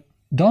 But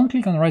don't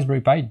click on Raspberry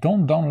Pi,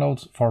 don't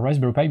download for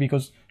Raspberry Pi,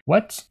 because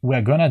what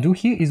we're gonna do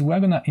here is we're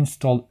gonna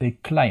install a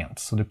client.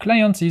 So the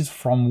client is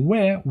from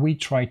where we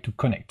try to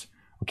connect.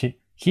 Okay,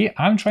 here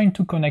I'm trying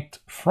to connect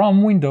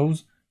from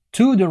Windows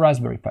to the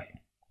Raspberry Pi.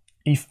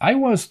 If I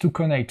was to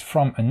connect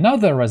from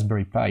another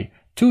Raspberry Pi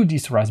to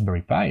this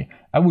Raspberry Pi,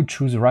 I would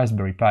choose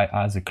Raspberry Pi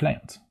as a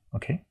client.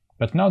 Okay,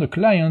 but now the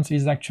client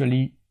is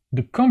actually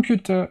the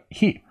computer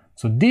here.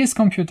 So this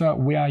computer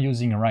we are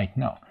using right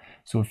now.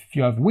 So if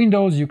you have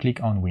Windows, you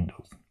click on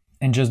Windows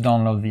and just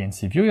download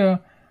VNC Viewer.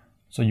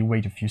 So you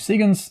wait a few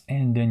seconds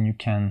and then you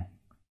can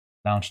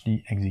launch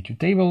the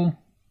executable.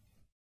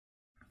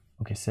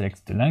 Okay,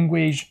 select the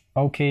language.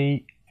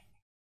 Okay,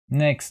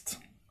 next,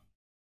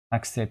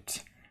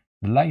 accept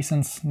the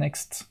license,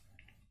 next,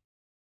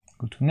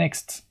 go to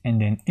next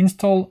and then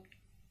install.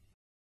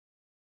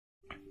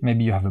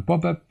 Maybe you have a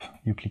pop-up,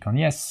 you click on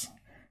yes,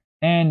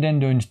 and then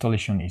the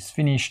installation is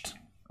finished.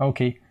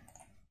 Okay,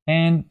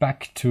 and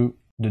back to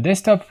the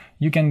desktop,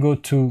 you can go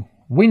to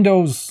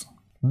Windows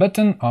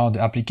button or the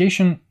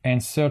application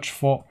and search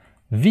for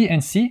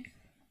VNC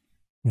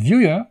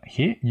Viewer.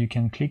 Here you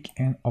can click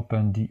and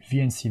open the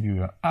VNC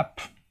Viewer app.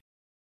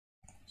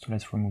 So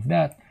let's remove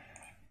that.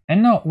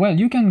 And now, well,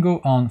 you can go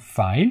on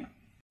File,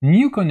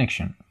 New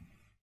Connection.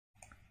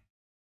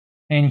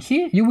 And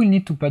here you will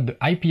need to put the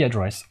IP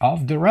address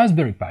of the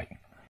Raspberry Pi.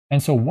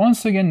 And so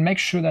once again, make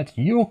sure that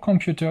your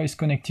computer is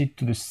connected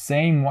to the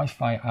same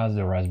Wi-Fi as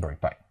the Raspberry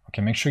Pi.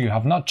 Okay, make sure you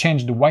have not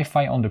changed the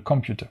Wi-Fi on the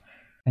computer.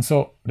 And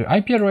so the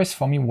IP address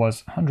for me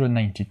was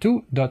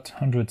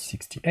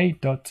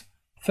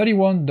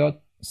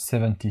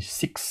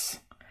 192.168.31.76.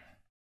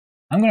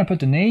 I'm gonna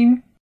put a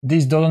name.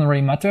 This doesn't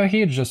really matter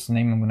here, just a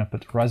name. I'm gonna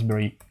put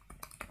Raspberry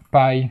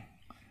Pi,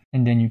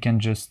 and then you can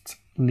just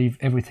leave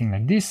everything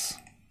like this.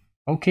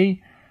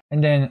 Okay,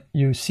 and then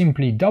you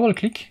simply double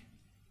click.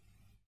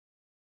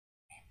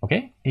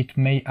 Okay, it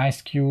may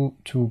ask you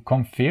to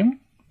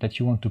confirm that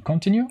you want to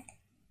continue.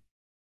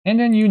 And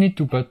then you need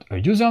to put a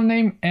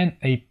username and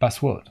a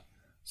password.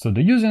 So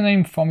the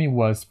username for me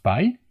was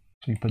Pi.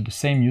 So you put the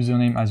same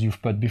username as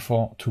you've put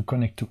before to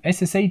connect to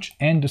SSH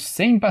and the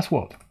same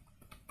password.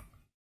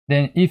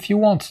 Then if you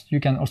want, you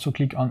can also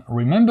click on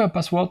remember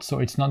password. So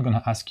it's not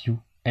gonna ask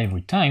you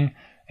every time.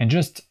 And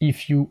just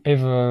if you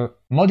ever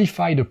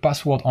modify the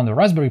password on the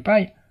Raspberry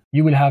Pi,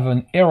 you will have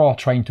an error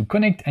trying to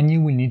connect and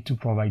you will need to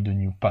provide the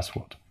new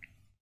password.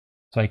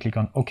 So I click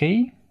on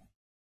OK.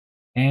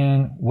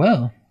 And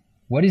well,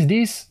 what is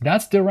this?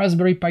 That's the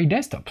Raspberry Pi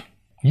desktop.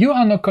 You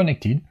are now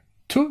connected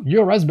to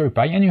your Raspberry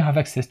Pi and you have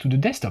access to the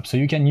desktop. So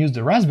you can use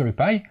the Raspberry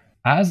Pi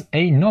as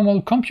a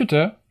normal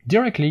computer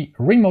directly,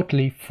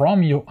 remotely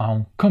from your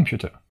own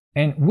computer.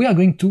 And we are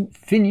going to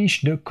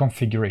finish the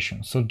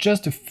configuration. So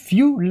just a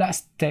few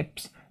last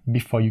steps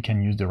before you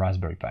can use the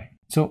Raspberry Pi.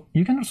 So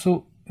you can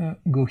also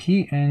go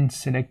here and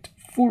select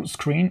full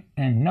screen.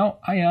 And now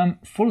I am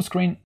full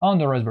screen on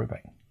the Raspberry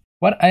Pi.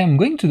 What I am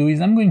going to do is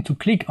I'm going to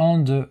click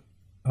on the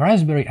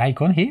Raspberry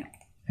icon here,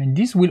 and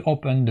this will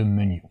open the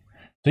menu.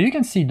 So you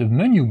can see the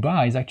menu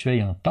bar is actually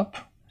on top.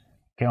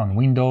 Okay, on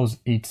Windows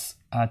it's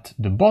at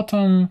the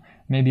bottom,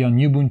 maybe on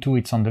Ubuntu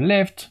it's on the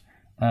left.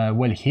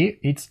 Well, here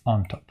it's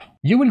on top.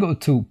 You will go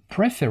to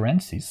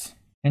Preferences,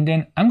 and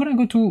then I'm gonna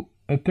go to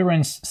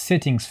Appearance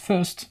Settings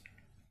first.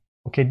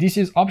 Okay, this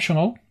is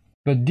optional,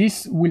 but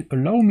this will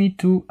allow me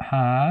to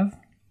have,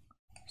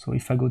 so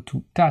if I go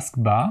to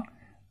Taskbar,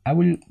 I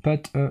will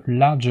put a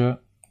larger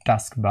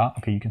taskbar.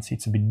 Okay, you can see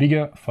it's a bit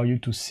bigger for you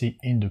to see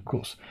in the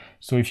course.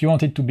 So if you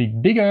want it to be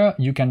bigger,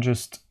 you can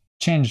just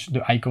change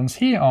the icons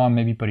here or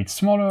maybe put it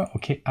smaller,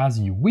 okay, as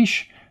you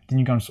wish. Then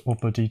you can also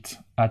put it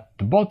at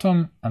the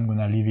bottom. I'm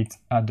gonna leave it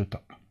at the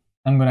top.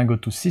 I'm gonna go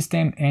to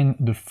System and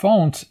the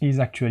font is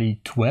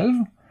actually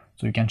 12.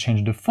 So you can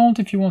change the font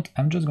if you want.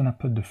 I'm just gonna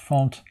put the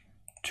font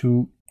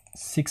to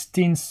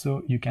 16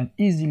 so you can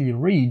easily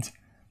read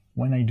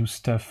when I do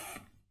stuff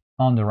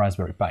on the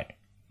Raspberry Pi.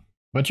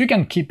 But you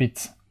can keep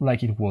it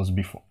like it was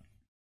before.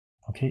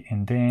 Okay,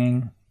 and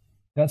then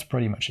that's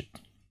pretty much it.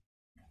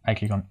 I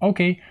click on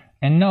OK,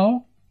 and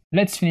now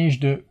let's finish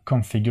the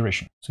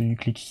configuration. So you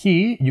click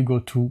here, you go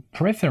to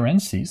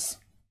Preferences,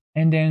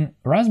 and then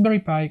Raspberry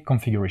Pi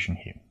configuration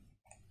here.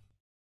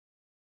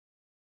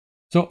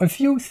 So a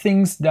few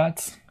things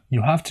that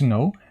you have to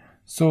know.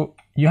 So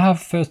you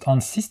have first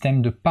on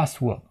System the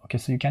password. Okay,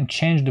 so you can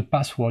change the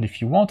password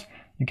if you want.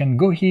 You can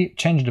go here,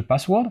 change the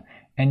password,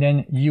 and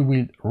then you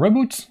will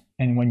reboot.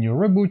 And when you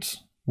reboot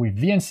with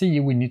VNC,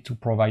 you will need to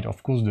provide,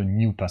 of course, the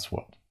new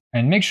password.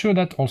 And make sure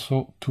that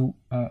also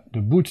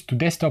the boot to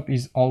desktop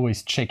is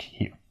always checked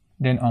here.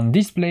 Then on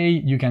display,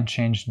 you can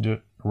change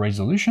the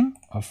resolution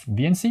of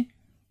VNC.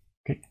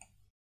 Okay.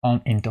 On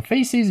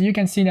interfaces, you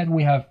can see that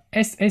we have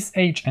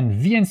SSH and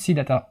VNC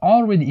that are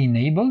already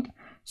enabled.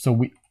 So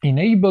we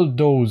enable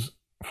those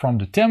from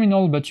the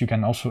terminal, but you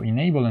can also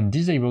enable and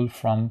disable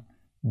from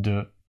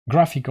the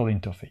graphical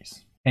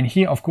interface. And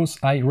here, of course,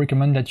 I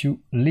recommend that you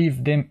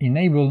leave them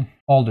enabled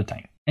all the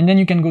time. And then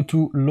you can go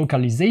to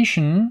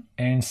localization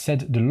and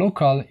set the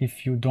local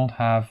if you don't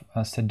have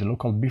set the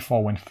local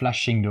before when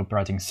flashing the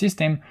operating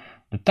system,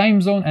 the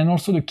time zone, and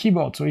also the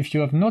keyboard. So if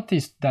you have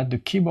noticed that the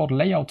keyboard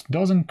layout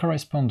doesn't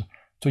correspond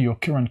to your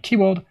current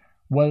keyboard,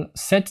 well,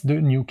 set the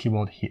new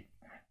keyboard here.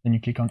 Then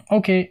you click on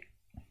OK,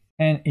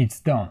 and it's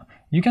done.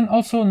 You can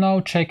also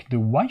now check the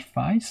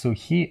Wi-Fi. So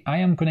here I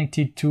am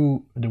connected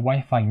to the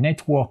Wi-Fi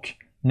network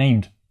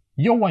named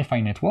Your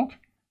Wi-Fi Network,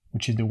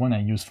 which is the one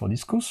I use for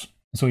this course.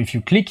 So if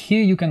you click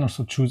here, you can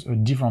also choose a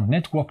different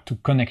network to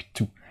connect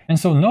to. And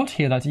so note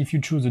here that if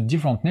you choose a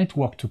different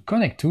network to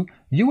connect to,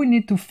 you will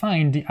need to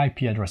find the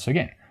IP address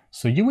again.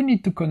 So you will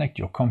need to connect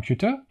your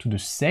computer to the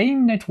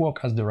same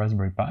network as the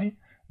Raspberry Pi,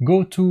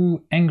 go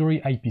to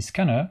Angry IP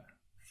Scanner,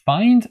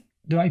 find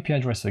the IP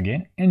address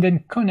again, and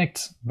then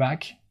connect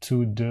back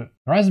to the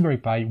Raspberry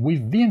Pi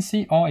with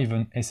VNC or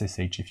even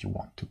SSH if you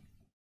want to.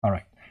 All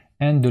right.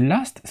 And the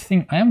last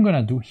thing I am going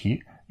to do here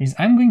is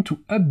I'm going to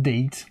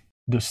update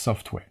the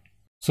software.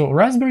 So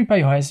Raspberry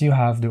Pi OS, you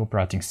have the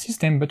operating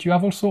system, but you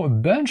have also a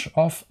bunch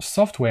of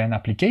software and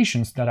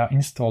applications that are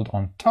installed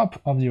on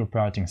top of the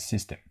operating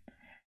system.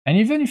 And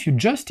even if you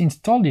just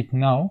installed it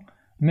now,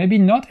 maybe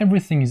not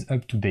everything is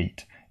up to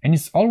date. And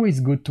it's always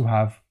good to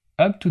have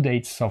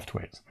up-to-date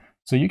softwares.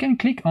 So you can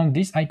click on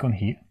this icon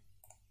here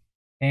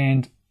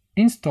and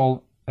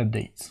install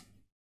updates.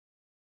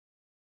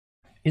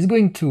 It's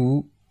going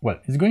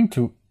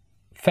to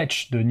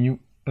fetch the new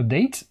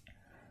update,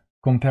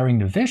 comparing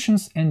the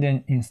versions, and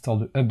then install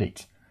the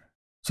update.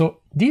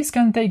 So this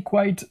can take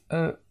quite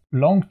a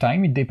long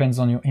time. It depends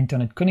on your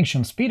internet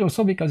connection speed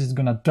also, because it's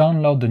gonna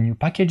download the new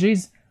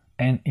packages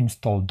and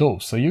install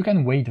those. So you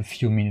can wait a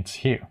few minutes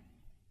here.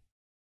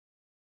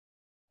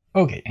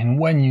 Okay, and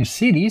when you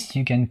see this,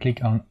 you can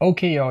click on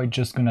OK, or it's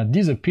just gonna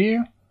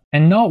disappear.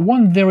 And now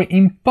one very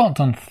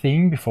important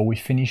thing before we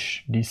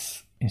finish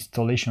this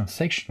installation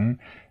section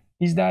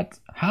is that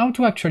how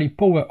to actually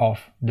power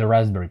off the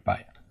Raspberry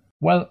Pi.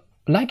 Well,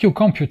 like your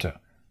computer,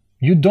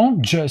 you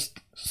don't just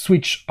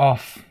switch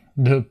off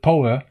the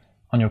power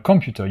on your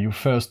computer. You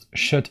first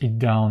shut it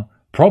down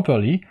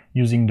properly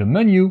using the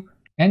menu,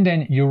 and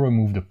then you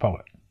remove the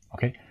power.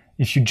 Okay?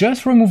 If you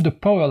just remove the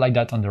power like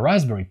that on the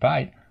Raspberry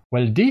Pi,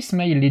 well, this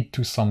may lead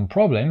to some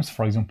problems.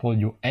 For example,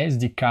 your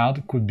SD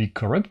card could be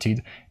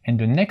corrupted, and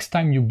the next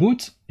time you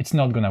boot, it's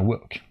not gonna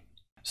work.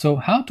 So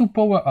how to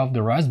power off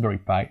the Raspberry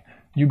Pi?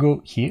 You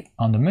go here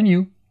on the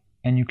menu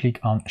and you click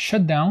on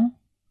Shutdown.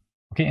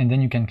 Okay, and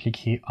then you can click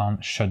here on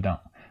Shutdown.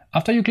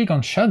 After you click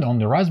on Shutdown,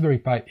 the Raspberry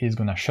Pi is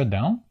gonna shut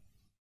down.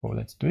 So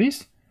let's do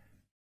this.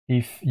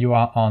 If you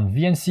are on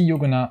VNC, you're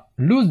gonna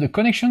lose the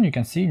connection. You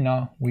can see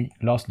now we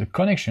lost the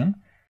connection.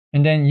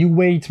 And then you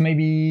wait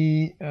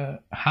maybe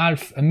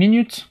half a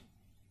minute,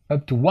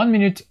 up to 1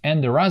 minute,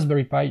 and the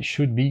Raspberry Pi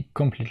should be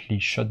completely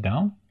shut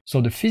down. So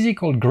the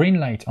physical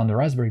green light on the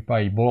Raspberry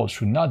Pi board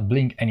should not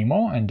blink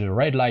anymore, and the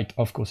red light,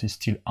 of course, is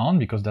still on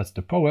because that's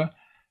the power.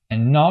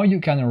 And now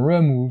you can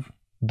remove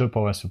the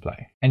power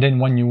supply. And then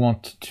when you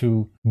want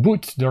to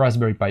boot the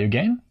Raspberry Pi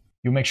again,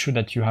 you make sure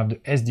that you have the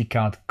SD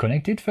card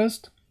connected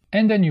first,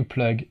 and then you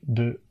plug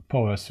the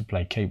power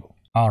supply cable.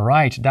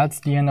 Alright, that's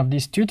the end of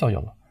this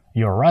tutorial.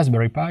 Your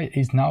Raspberry Pi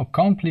is now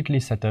completely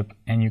set up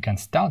and you can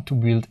start to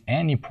build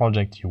any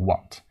project you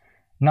want.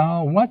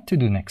 Now, what to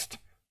do next?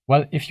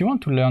 Well, if you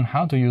want to learn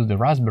how to use the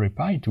Raspberry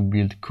Pi to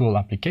build cool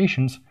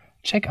applications,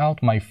 check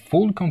out my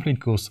full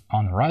complete course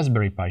on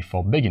Raspberry Pi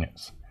for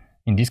beginners.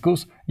 In this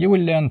course, you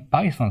will learn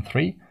Python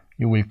 3,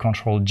 you will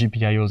control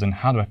GPIOs and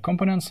hardware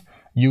components,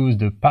 use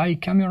the Pi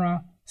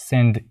camera,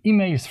 send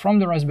emails from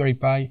the Raspberry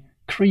Pi,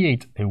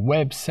 create a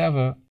web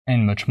server,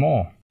 and much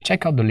more.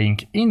 Check out the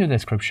link in the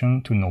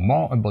description to know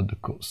more about the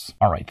course.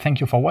 Alright, thank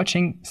you for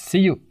watching, see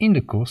you in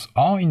the course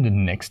or in the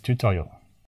next tutorial.